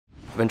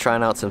been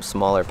trying out some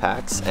smaller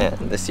packs, and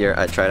this year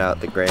I tried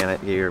out the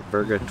Granite Gear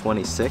Virga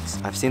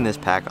 26. I've seen this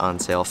pack on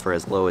sale for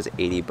as low as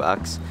 80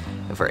 bucks,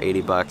 and for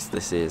 80 bucks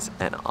this is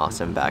an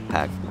awesome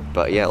backpack.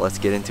 But yeah, let's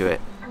get into it.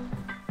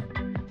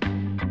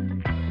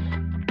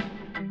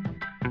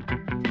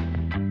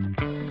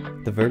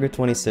 The Virga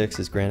 26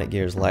 is Granite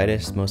Gear's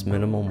lightest, most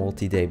minimal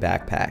multi-day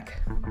backpack.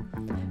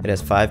 It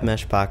has 5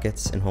 mesh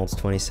pockets and holds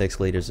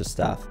 26 liters of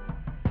stuff.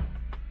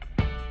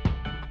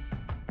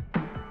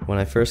 When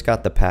I first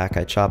got the pack,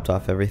 I chopped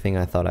off everything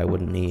I thought I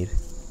wouldn't need.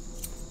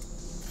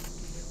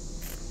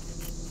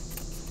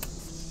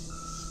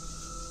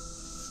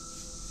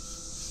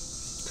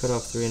 Cut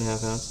off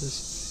 3.5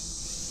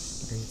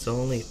 ounces. And it's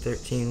only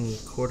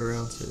 13¼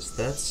 ounces.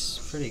 That's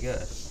pretty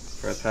good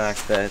for a pack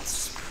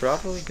that's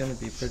probably going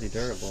to be pretty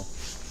durable.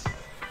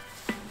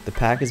 The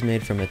pack is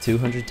made from a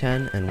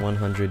 210 and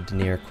 100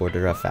 denier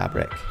Cordura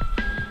fabric.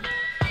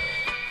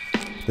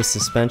 The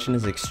suspension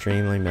is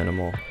extremely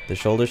minimal. The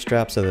shoulder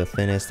straps are the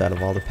thinnest out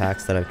of all the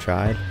packs that I've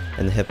tried,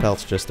 and the hip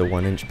belt's just a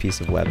 1-inch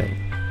piece of webbing.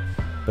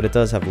 But it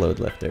does have load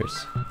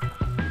lifters.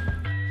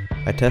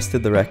 I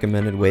tested the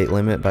recommended weight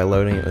limit by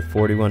loading it with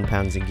 41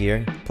 pounds of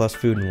gear, plus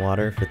food and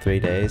water for 3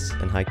 days,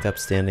 and hiked up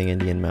Standing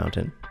Indian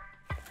Mountain.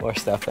 More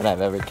stuff than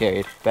I've ever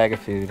carried. Bag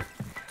of food,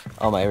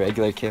 all my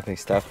regular camping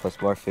stuff,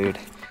 plus more food.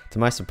 To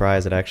my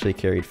surprise, it actually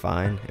carried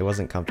fine. It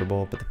wasn't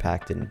comfortable, but the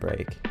pack didn't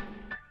break.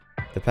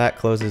 The pack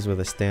closes with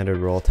a standard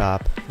roll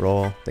top,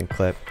 roll, then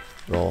clip,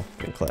 roll,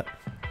 then clip.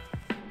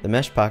 The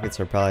mesh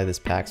pockets are probably this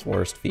pack's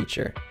worst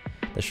feature.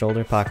 The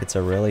shoulder pockets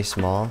are really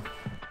small.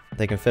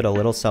 They can fit a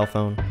little cell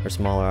phone or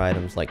smaller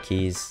items like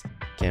keys,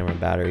 camera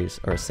batteries,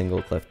 or a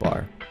single Cliff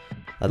Bar.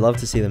 I'd love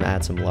to see them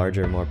add some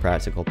larger, more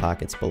practical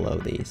pockets below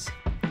these.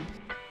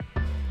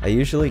 I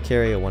usually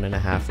carry a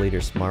 1.5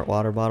 liter smart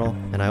water bottle,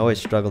 and I always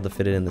struggle to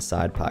fit it in the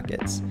side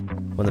pockets.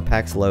 When the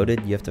pack's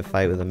loaded, you have to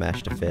fight with a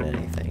mesh to fit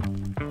anything.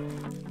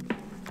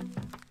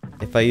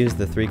 If I use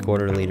the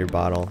 3/4 liter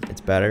bottle,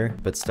 it's better,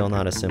 but still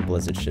not as simple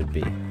as it should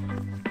be.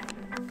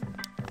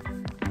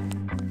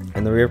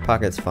 And the rear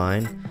pocket's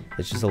fine,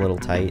 it's just a little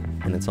tight,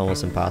 and it's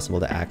almost impossible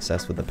to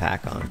access with the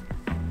pack on.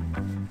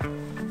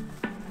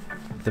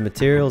 The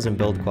materials and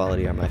build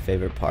quality are my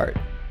favorite part.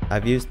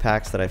 I've used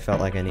packs that I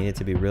felt like I needed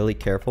to be really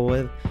careful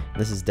with,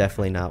 and this is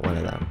definitely not one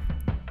of them.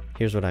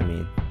 Here's what I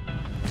mean.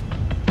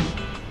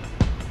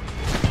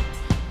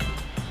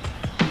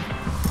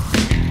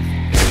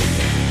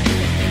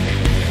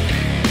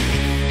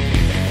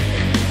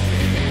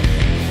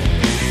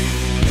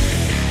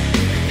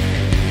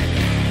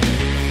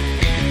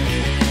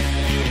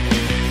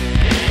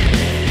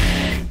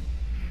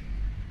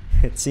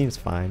 It seems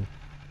fine.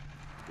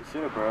 You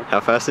should have broke. How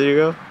fast did you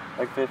go?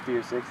 Like 50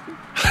 or 60.